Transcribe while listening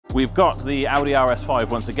We've got the Audi RS5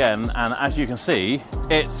 once again, and as you can see,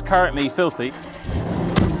 it's currently filthy.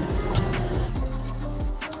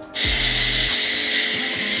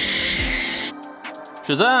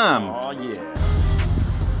 Shazam! Oh yeah.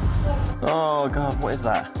 Oh God, what is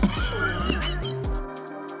that?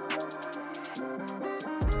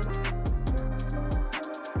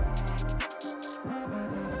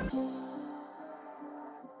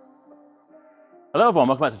 Hello everyone,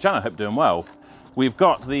 welcome back to the channel, hope you're doing well. We've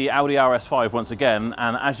got the Audi RS5 once again,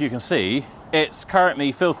 and as you can see, it's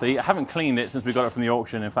currently filthy. I haven't cleaned it since we got it from the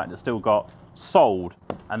auction. In fact, it's still got sold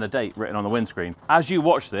and the date written on the windscreen. As you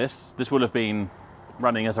watch this, this will have been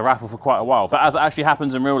running as a raffle for quite a while, but as it actually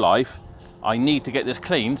happens in real life, I need to get this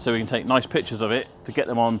cleaned so we can take nice pictures of it to get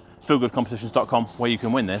them on feelgoodcompetitions.com, where you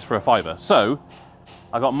can win this for a £5. So,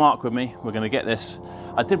 I got Mark with me, we're gonna get this.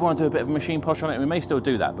 I did want to do a bit of a machine polish on it, and we may still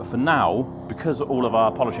do that, but for now, because all of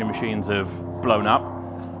our polishing machines have blown up,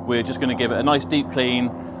 we're just gonna give it a nice deep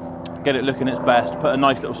clean, get it looking its best, put a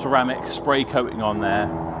nice little ceramic spray coating on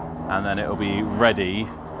there, and then it'll be ready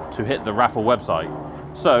to hit the raffle website.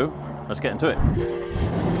 So, let's get into it.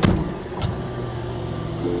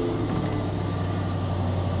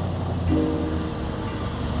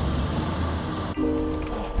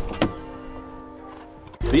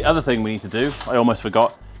 The other thing we need to do, I almost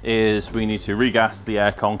forgot, is we need to regas the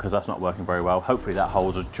aircon because that's not working very well. Hopefully that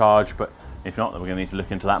holds a charge, but if not, then we're going to need to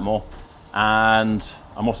look into that more. And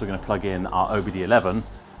I'm also going to plug in our OBDeleven,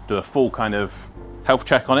 do a full kind of health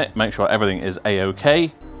check on it, make sure everything is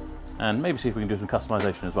A-OK, and maybe see if we can do some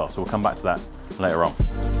customization as well. So we'll come back to that later on.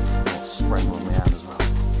 I'll spray more on my hand as well.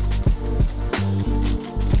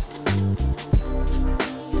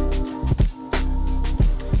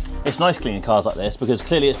 It's nice cleaning cars like this because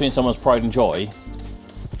clearly it's been someone's pride and joy,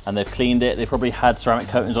 and they've cleaned it. They've probably had ceramic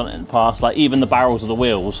coatings on it in the past. Like even the barrels of the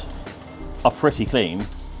wheels are pretty clean.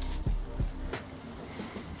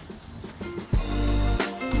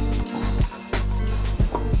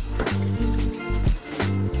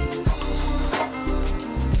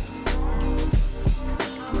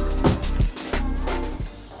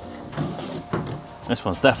 This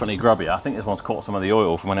one's definitely grubby. I think this one's caught some of the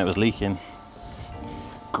oil from when it was leaking.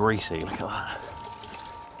 Greasy, look at that.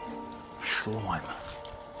 Slime.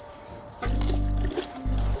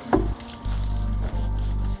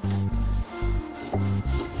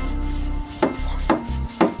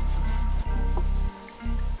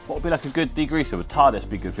 What would be like a good degreaser? Would tar this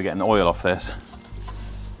be good for getting the oil off this?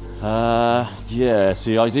 Yeah,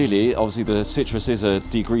 see ideally, obviously the citrus is a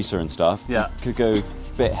degreaser and stuff. Yeah. Could go a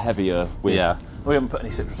bit heavier with... Yeah. We haven't put any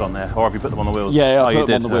citrus on there, or have you put them on the wheels? Yeah, I put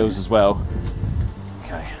them on the wheels as well.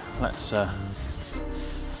 Okay, let's... I'm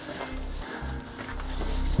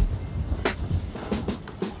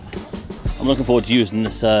looking forward to using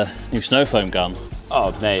this new snow foam gun.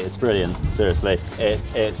 Oh mate, it's brilliant, seriously.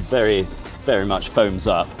 It very, very much foams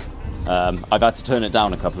up. I've had to turn it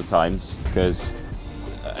down a couple of times because...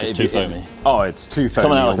 It's too foamy. Oh, it's too foamy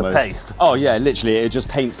coming out almost. like a paste. Oh yeah, literally, it just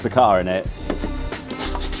paints the car in it.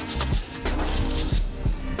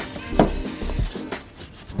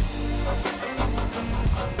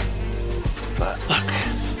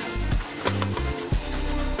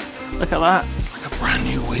 Look at that, like a brand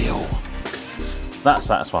new wheel. That's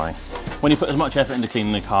satisfying. When you put as much effort into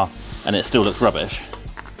cleaning the car and it still looks rubbish,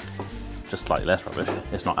 just slightly less rubbish,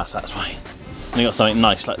 it's not as satisfying. When you got something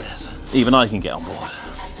nice like this, even I can get on board.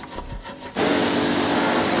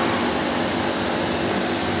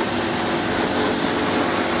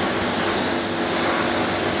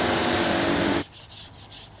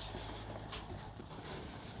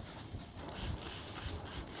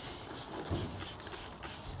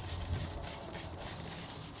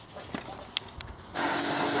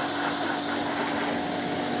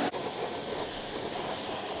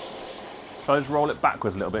 I just roll it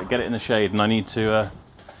backwards a little bit, get it in the shade, and I need to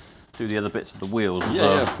do the other bits of the wheels.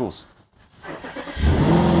 Yeah, of course.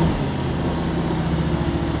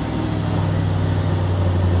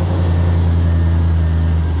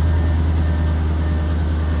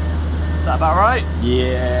 Is that about right?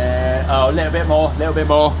 Yeah. Oh, a little bit more, a little bit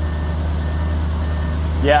more.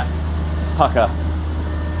 Yeah. Pucker.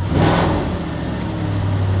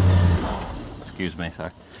 Excuse me,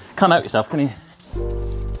 sorry. Can't help yourself, can you?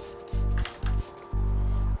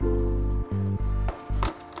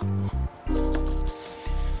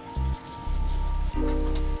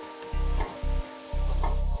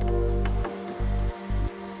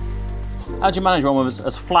 How'd you manage one with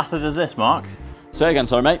as flaccid as this, Mark? Say again,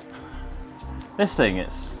 sorry, mate. This thing,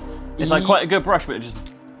 it's like quite a good brush, but it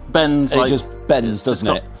just bends. It just bends, doesn't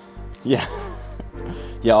it? Yeah.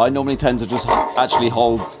 Yeah, I normally tend to just actually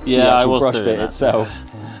hold the actual brush bit itself.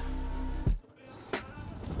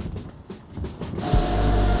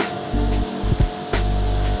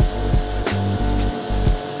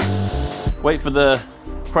 Wait for the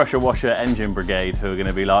pressure washer engine brigade who are going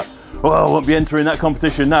to be like, oh, I won't be entering that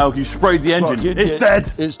competition now. You sprayed the engine. It's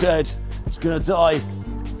dead. It's dead. It's going to die.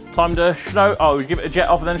 Time to snow. Oh, we give it a jet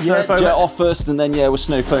off and then snow foam. Jet off first and then, yeah, with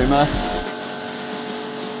snow foamer.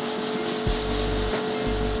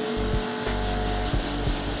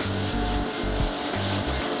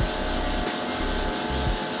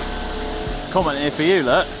 Comment here for you,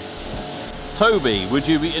 look. Toby, would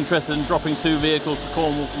you be interested in dropping 2 vehicles to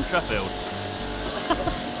Cornwall from Sheffield?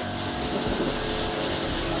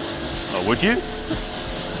 Oh, would you?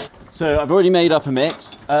 So I've already made up a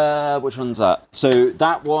mix. Which one's that? So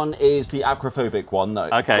that one is the aquaphobic one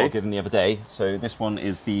that I got given the other day. So this one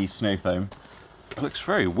is the snow foam. It looks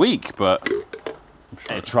very weak, but I'm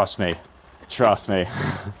sure trust me. Trust me.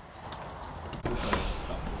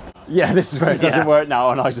 Yeah, this is where it doesn't work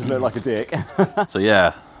now and I just look like a dick. So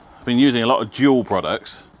yeah, I've been using a lot of dual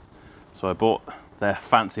products. So I bought their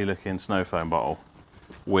fancy looking snow foam bottle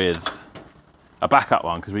with a backup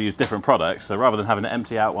one because we use different products. So rather than having to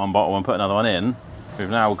empty out one bottle and put another one in, we've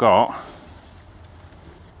now got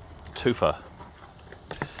twofer.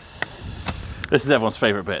 This is everyone's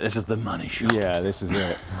favourite bit. This is the money shot. Yeah, this is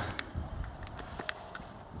it.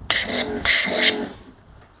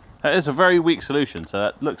 That is a very weak solution, so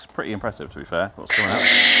that looks pretty impressive, to be fair, what's coming out.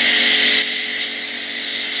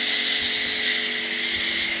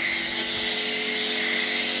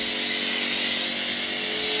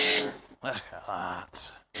 Look at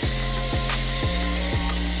that.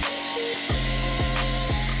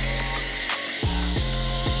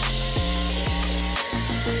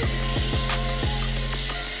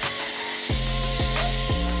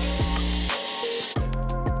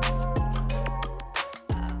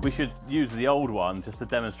 We should use the old one just to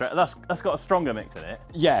demonstrate. That's got a stronger mix in it.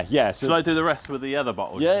 Yeah, yeah. So shall I do the rest with the other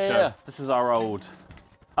bottle? Yeah. This is our old.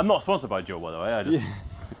 I'm not sponsored by Dual, by the way. I just,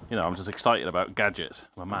 you know, I'm just excited about gadgets.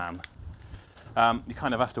 I'm a man. You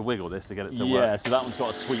kind of have to wiggle this to get it to work. Yeah, so that one's got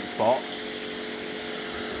a sweet spot.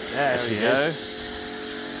 There she go.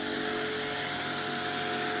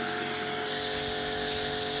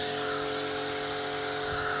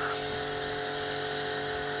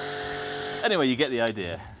 Anyway, you get the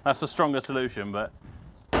idea. That's a stronger solution, but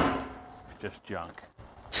it's just junk.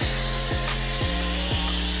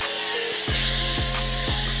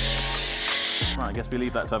 Right, I guess we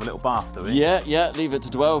leave that to have a little bath, do we? Yeah, yeah, leave it to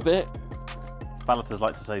dwell a bit. Ballotters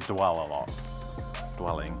like to say dwell a lot.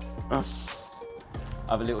 Dwelling. Have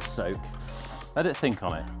a little soak. Let it think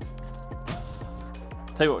on it.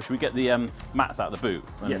 Tell you what, should we get the mats out of the boot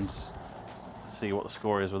and see what the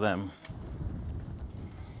score is with them?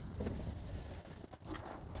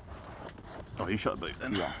 Oh, you shut the boot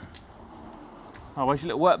then. Yeah. Oh, where's your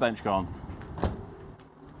little workbench gone?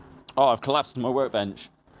 Oh, I've collapsed my workbench.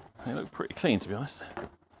 They look pretty clean, to be honest.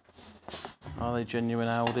 Are they genuine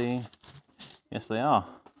Audi? Yes, they are.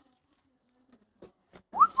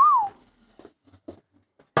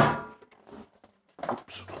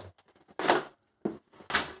 Oops.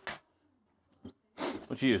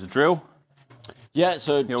 What do you use, a drill? Yeah,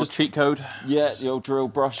 so The old just cheat code? Yeah, the old drill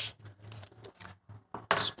brush.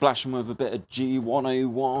 Splash them with a bit of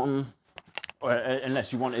G101. Or,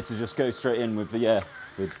 unless you wanted to just go straight in with the,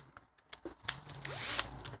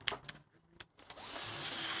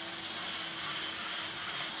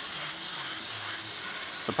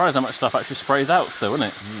 Surprised how much stuff actually sprays out still, isn't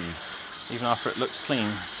it? Even after it looks clean.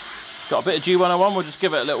 Got a bit of G101, we'll just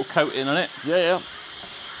give it a little coating on it. Yeah, yeah.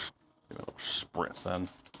 Give it a little spritz then.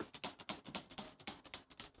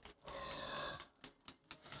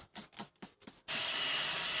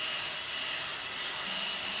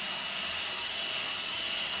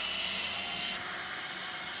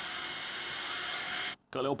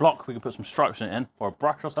 Got a little block, we can put some stripes in it in, or a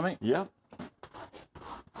brush or something. Yeah.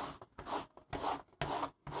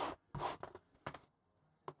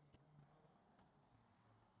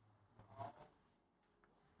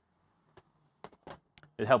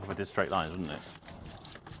 It'd help if it did straight lines, wouldn't it?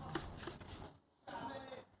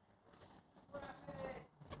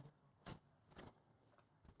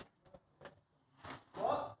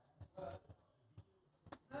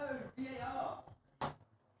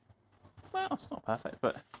 Well, it's not perfect,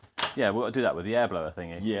 but yeah, we'll do that with the air blower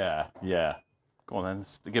thingy. Yeah, yeah. Go on then,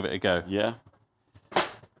 let's give it a go. Yeah.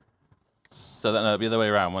 So that no, it'll be the other way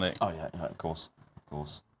around, won't it? Oh, yeah, yeah, of course. Of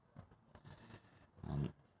course.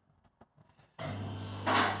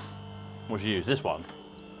 What do you use? This one?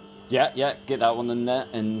 Yeah, yeah, get that one in there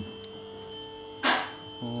and... See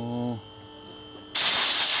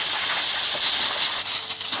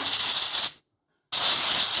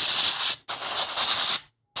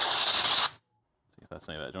if that's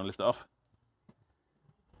any better. Do you want to lift it off?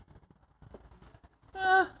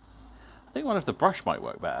 I think one of the brush might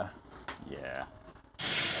work better. Yeah.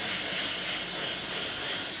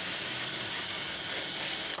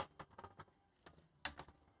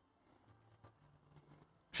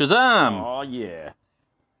 Shazam! Oh yeah.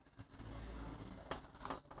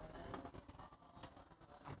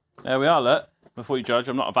 There we are, look. Before you judge,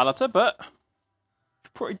 I'm not a valeter, but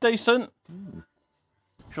it's pretty decent.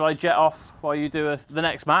 Shall I jet off while you do the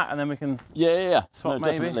next mat, and then we can Yeah. swap, No,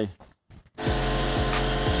 maybe? definitely.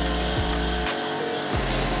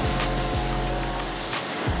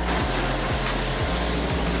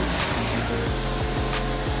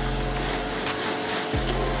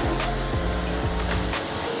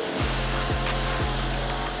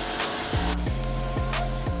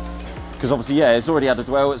 Because obviously, yeah, it's already had a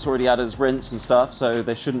dwell, it's already had its rinse and stuff, so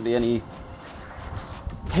there shouldn't be any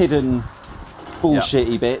hidden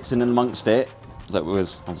bullshitty bits in and amongst it that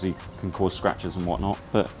was obviously can cause scratches and whatnot.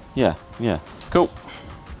 But yeah. Cool.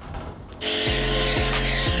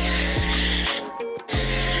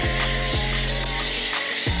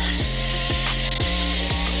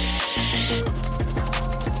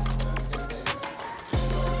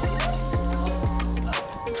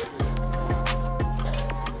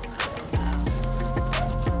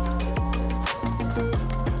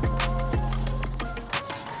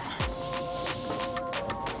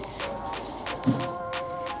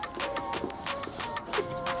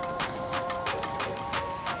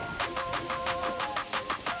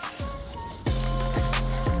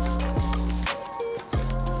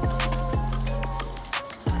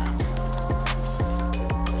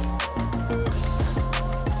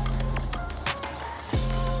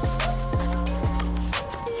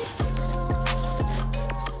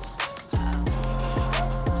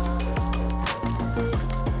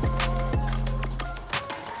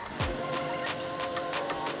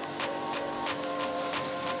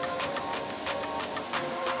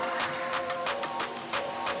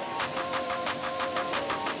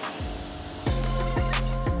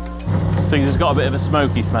 So you just got a bit of a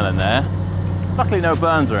smoky smell in there. Luckily no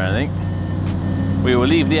burns or anything. We will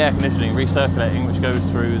leave the air conditioning recirculating, which goes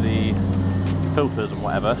through the filters and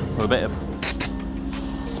whatever, with a bit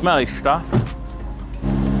of smelly stuff.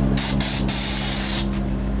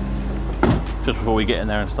 Just before we get in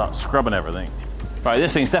there and start scrubbing everything. Right,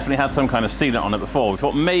 this thing's definitely had some kind of sealant on it before. We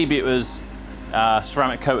thought maybe it was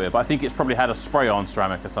ceramic coated, but I think it's probably had a spray on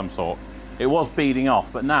ceramic of some sort. It was beading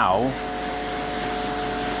off, but now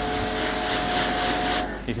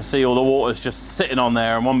you can see all the water's just sitting on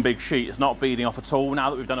there in one big sheet. It's not beading off at all.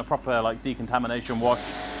 Now that we've done a proper like decontamination wash,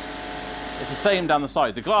 it's the same down the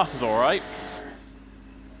side. The glass is all right.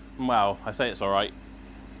 Well, I say it's all right.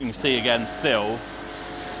 You can see again still,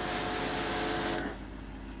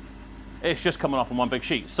 it's just coming off in one big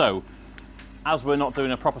sheet. So, as we're not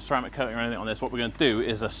doing a proper ceramic coating or anything on this, what we're going to do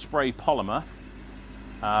is a spray polymer,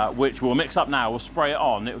 which we'll mix up now. We'll spray it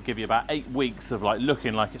on. It will give you about 8 weeks of like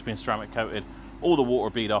looking like it's been ceramic coated. All the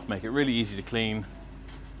water bead off, make it really easy to clean,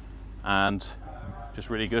 and just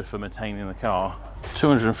really good for maintaining the car.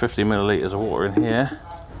 250 millilitres of water in here.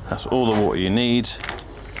 That's all the water you need.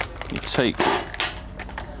 You take,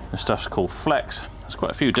 this stuff's called Flex. There's quite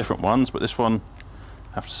a few different ones, but this one,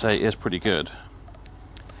 I have to say, is pretty good.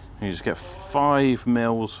 And you just get 5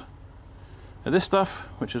 mils of this stuff,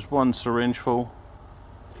 which is 1 syringe full.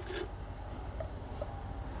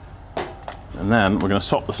 And then we're going to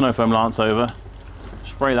swap the snow foam lance over,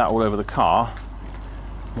 spray that all over the car,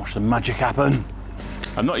 watch the magic happen.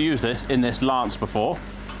 I've not used this in this lance before,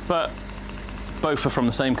 but both are from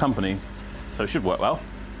the same company, so it should work well.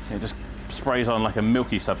 It just sprays on like a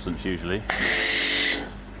milky substance usually.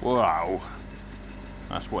 Wow,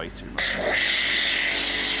 that's way too much.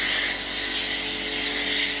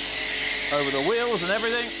 Over the wheels and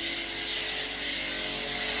everything.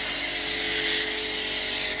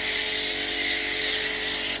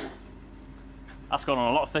 That's gone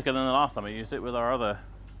on a lot thicker than the last time I used it with our other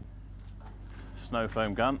snow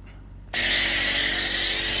foam gun.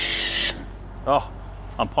 Oh,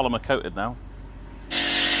 I'm polymer coated now.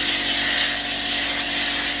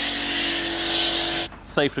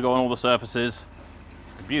 Safe to go on all the surfaces.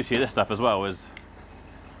 The beauty of this stuff as well is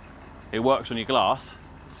it works on your glass,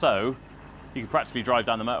 so you can practically drive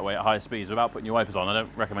down the motorway at high speeds without putting your wipers on. I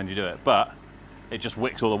don't recommend you do it, but it just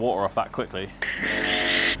wicks all the water off that quickly.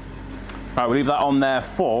 Right, we'll leave that on there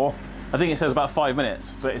for, I think it says about 5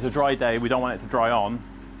 minutes, but it's a dry day, we don't want it to dry on,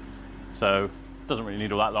 so it doesn't really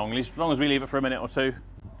need all that long, at least as long as we leave it for a minute or two.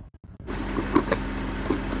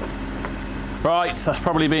 Right, that's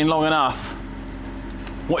probably been long enough.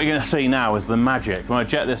 What you're going to see now is the magic. When I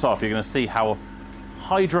jet this off, you're going to see how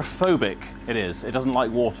hydrophobic it is. It doesn't like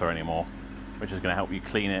water anymore, which is going to help you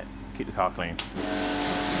clean it keep the car clean.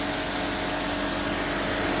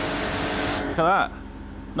 Look at that.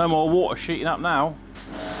 No more water sheeting up now.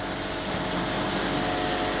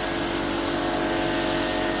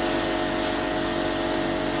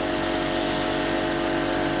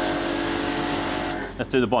 Let's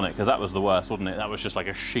do the bonnet, because that was the worst, wasn't it? That was just like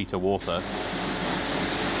a sheet of water.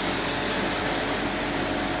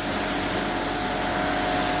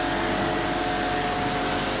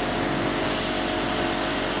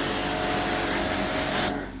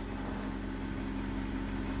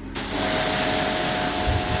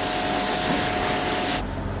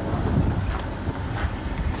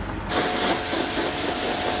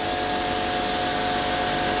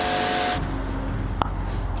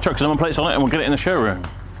 Chuck some number plates on it and we'll get it in the showroom.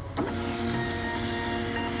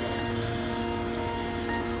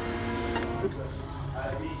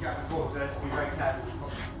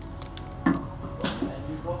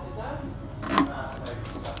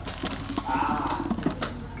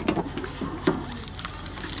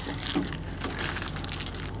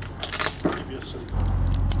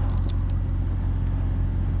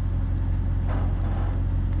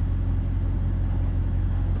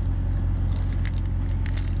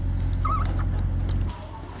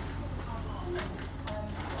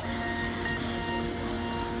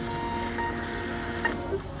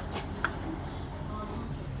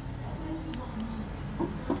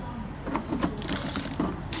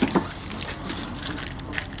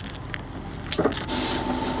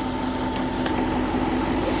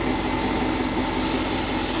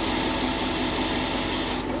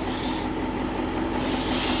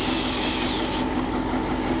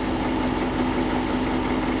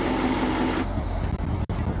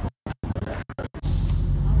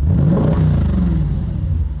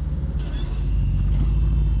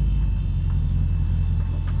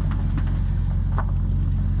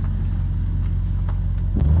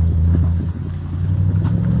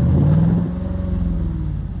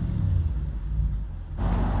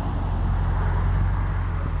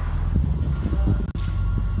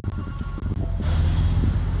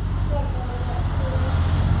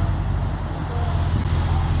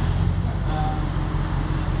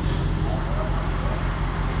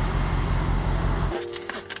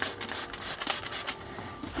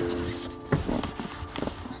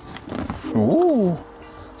 Ooh,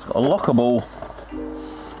 it's got a lockable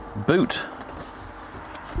boot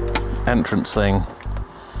entrance thing.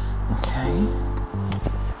 Okay.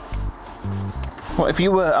 Well, if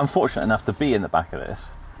you were unfortunate enough to be in the back of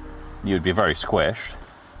this, you would be very squished,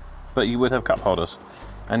 but you would have cup holders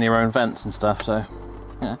and your own vents and stuff, so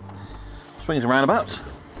yeah. Swings and roundabouts.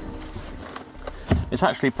 It's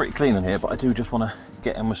actually pretty clean in here, but I do just want to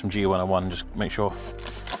get in with some G101 and just make sure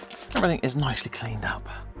everything is nicely cleaned up.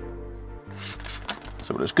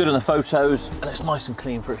 So it looks good in the photos and it's nice and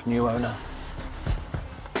clean for its new owner.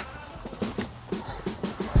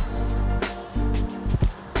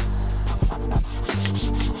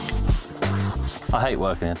 I hate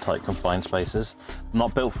working in tight confined spaces. I'm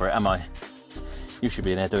not built for it, am I? You should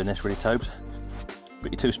be in here doing this really, Tobes.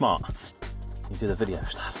 But you're too smart. You do the video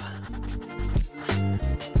stuff.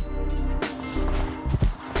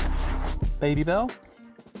 Baby bell.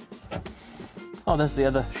 Oh, there's the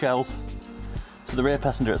other shells. So the rear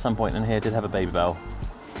passenger at some point in here did have a baby bell.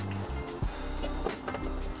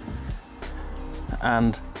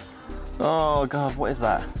 And, oh God, what is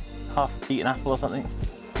that? Half-eaten apple or something?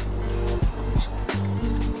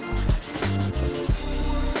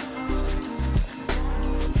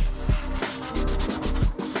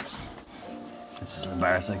 This is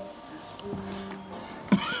embarrassing.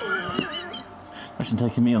 Imagine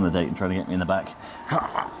taking me on the date and trying to get me in the back.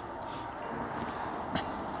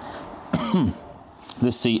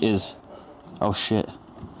 This seat is, oh shit,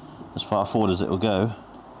 as far forward as it will go.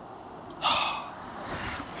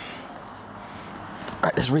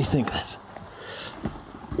 Right, let's rethink this.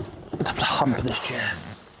 Let's have to hump this chair.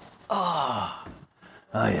 Oh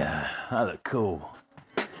yeah, that looked cool.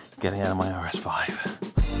 Getting out of my RS5.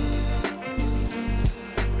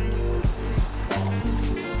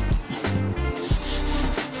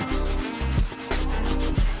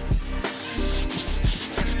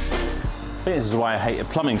 I think this is why I hated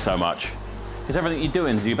plumbing so much. Because everything you're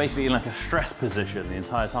doing is you're basically in like a stress position the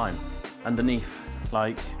entire time. Underneath,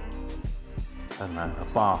 like, I don't know, a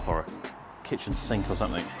bath or a kitchen sink or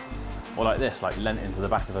something. Or like this, like lent into the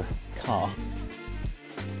back of a car.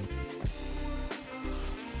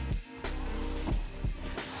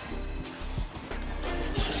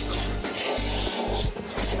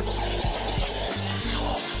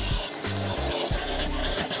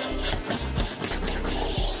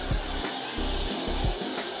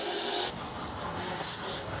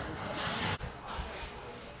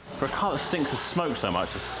 For a car that stinks of smoke so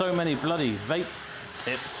much, there's so many bloody vape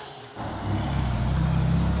tips.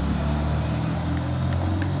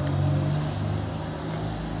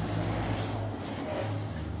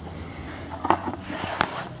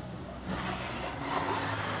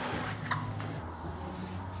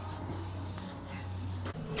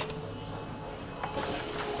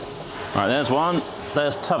 Right, there's one,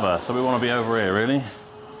 there's t'other, so we want to be over here, really.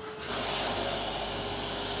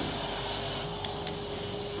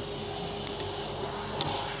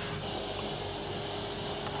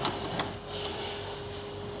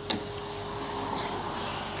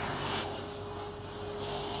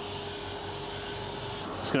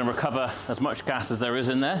 It's going to recover as much gas as there is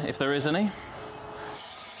in there, if there is any.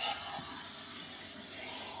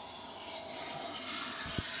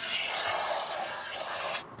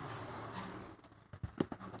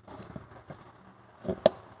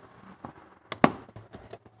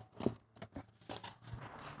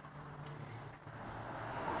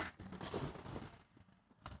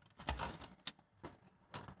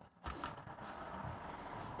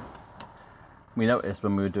 We noticed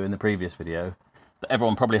when we were doing the previous video that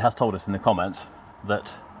everyone probably has told us in the comments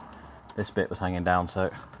that this bit was hanging down,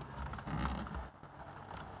 so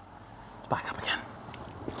it's back up again.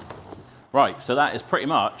 Right, so that is pretty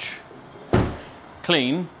much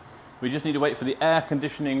clean. We just need to wait for the air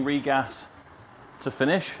conditioning regas to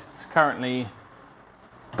finish. It's currently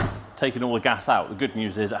taking all the gas out. The good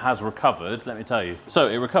news is it has recovered, let me tell you. So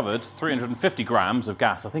it recovered 350 grams of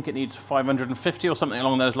gas. I think it needs 550 or something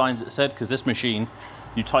along those lines, it said, because this machine,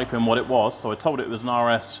 you type in what it was. So I told it was an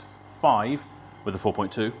RS5 with a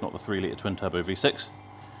 4.2, not the 3-litre twin turbo V6.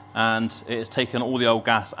 And it has taken all the old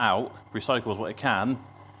gas out, recycles what it can.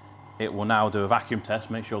 It will now do a vacuum test,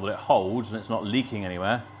 make sure that it holds and it's not leaking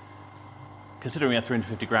anywhere. Considering we had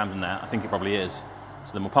 350 grams in there, I think it probably is.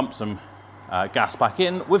 So then we'll pump some gas back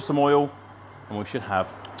in with some oil, and we should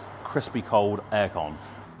have crispy cold aircon.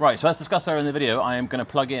 Right, so as discussed there in the video, I am going to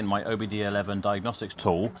plug in my OBDeleven diagnostics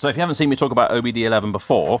tool. So if you haven't seen me talk about OBDeleven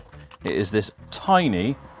before, it is this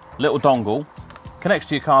tiny little dongle, connects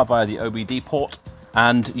to your car via the OBD port,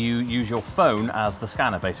 and you use your phone as the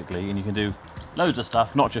scanner basically, and you can do loads of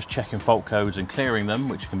stuff, not just checking fault codes and clearing them,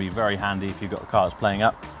 which can be very handy if you've got a car that's playing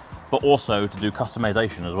up, but also to do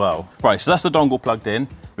customization as well. Right, so that's the dongle plugged in.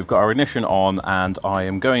 We've got our ignition on, and I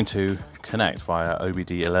am going to connect via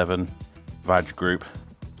OBDeleven Vag Group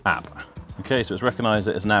app. Okay, so it's recognized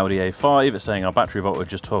that it's an Audi A5. It's saying our battery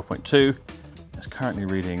voltage is 12.2. It's currently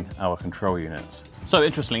reading our control units. So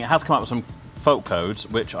interestingly, it has come up with some fault codes,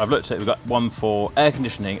 which I've looked at. We've got one for air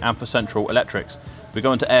conditioning and for central electrics. If we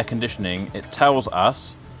go into air conditioning, it tells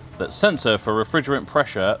us that sensor for refrigerant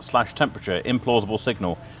pressure / temperature, implausible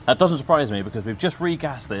signal. That doesn't surprise me because we've just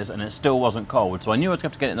regassed this and it still wasn't cold. So I knew I'd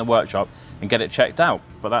have to get it in the workshop and get it checked out.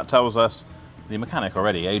 But that tells us, the mechanic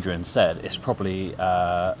already, Adrian, said it's probably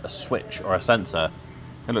a switch or a sensor.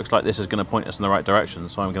 It looks like this is going to point us in the right direction.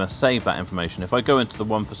 So I'm going to save that information. If I go into the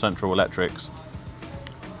one for central electrics,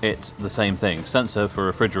 it's the same thing. Sensor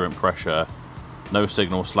for refrigerant pressure, no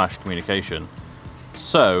signal / communication.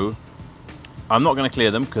 So I'm not going to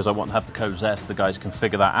clear them because I want to have the codes there so the guys can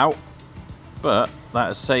figure that out. But that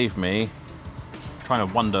has saved me trying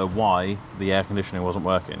to wonder why the air conditioning wasn't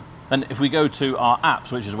working. Then if we go to our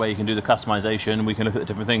apps, which is where you can do the customization, we can look at the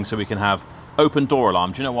different things. So we can have open door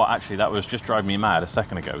alarm. Do you know what? Actually, that was just driving me mad a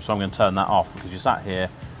second ago. So I'm going to turn that off because you sat here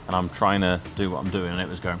and I'm trying to do what I'm doing and it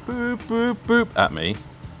was going boop, boop, boop at me.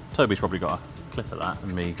 Toby's probably got a clip of that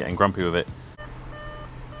and me getting grumpy with it.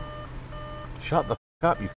 Shut the f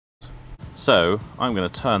up, you. So I'm going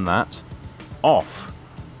to turn that off.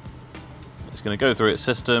 It's going to go through its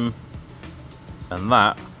system and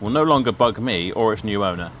that will no longer bug me or its new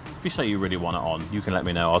owner. If you say you really want it on, you can let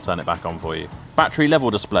me know, I'll turn it back on for you. Battery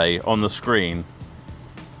level display on the screen.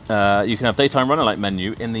 You can have daytime running light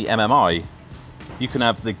menu in the MMI. You can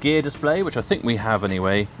have the gear display, which I think we have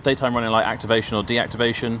anyway. Daytime running light activation or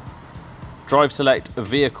deactivation. Drive select a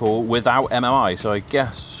vehicle without MMI, so I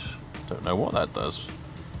guess, don't know what that does.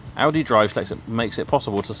 Audi Drive makes it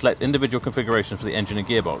possible to select individual configurations for the engine and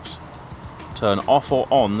gearbox. Turn off or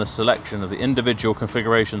on the selection of the individual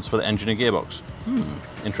configurations for the engine and gearbox.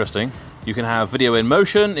 Interesting. You can have video in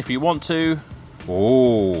motion if you want to.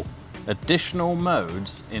 Oh, additional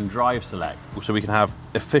modes in Drive Select. So we can have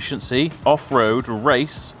efficiency, off-road,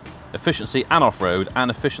 race, efficiency and off-road,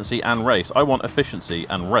 and efficiency and race. I want efficiency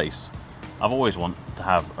and race. I've always wanted to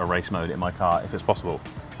have a race mode in my car if it's possible.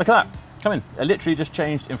 Look at that. Come in. It literally just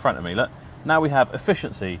changed in front of me. Look. Now we have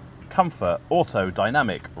efficiency, comfort, auto,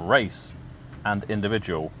 dynamic, race, and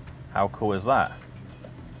individual. How cool is that?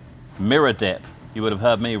 Mirror dip. You would have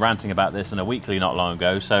heard me ranting about this in a weekly not long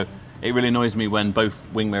ago, so it really annoys me when both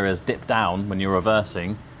wing mirrors dip down when you're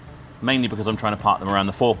reversing, mainly because I'm trying to park them around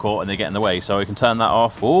the forecourt and they get in the way, so I can turn that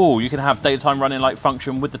off. Oh, you can have daytime running light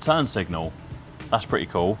function with the turn signal. That's pretty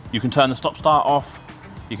cool. You can turn the stop-start off,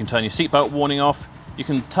 you can turn your seatbelt warning off, you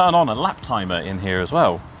can turn on a lap timer in here as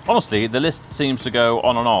well. Honestly, the list seems to go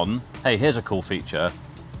on and on. Hey, here's a cool feature.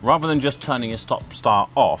 Rather than just turning your stop-start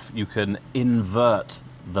off, you can invert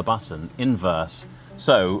the button, inverse.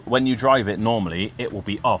 So when you drive it normally, it will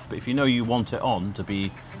be off, but if you know you want it on to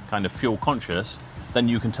be kind of fuel conscious, then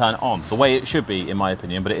you can turn it on the way it should be, in my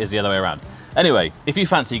opinion, but it is the other way around. Anyway, if you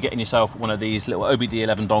fancy getting yourself one of these little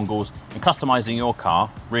OBDeleven dongles and customizing your car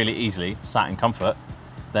really easily, sat in comfort,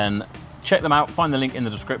 then check them out, find the link in the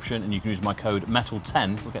description, and you can use my code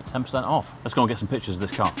METAL10, we'll get 10% off. Let's go and get some pictures of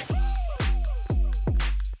this car.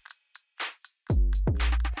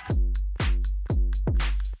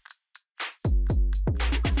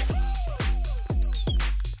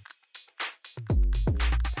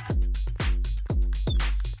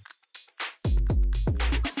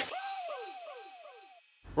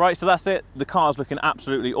 Right, so that's it. The car's looking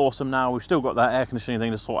absolutely awesome now. We've still got that air conditioning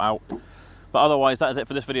thing to sort out. But otherwise, that is it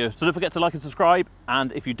for this video. So don't forget to like and subscribe.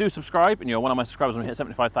 And if you do subscribe, and you're one of my subscribers when we hit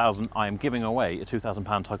 75,000, I am giving away a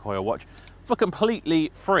 £2,000 Tag Heuer watch for completely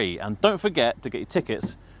free. And don't forget to get your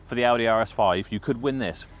tickets for the Audi RS5. You could win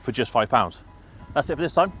this for just £5. That's it for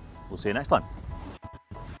this time. We'll see you next time.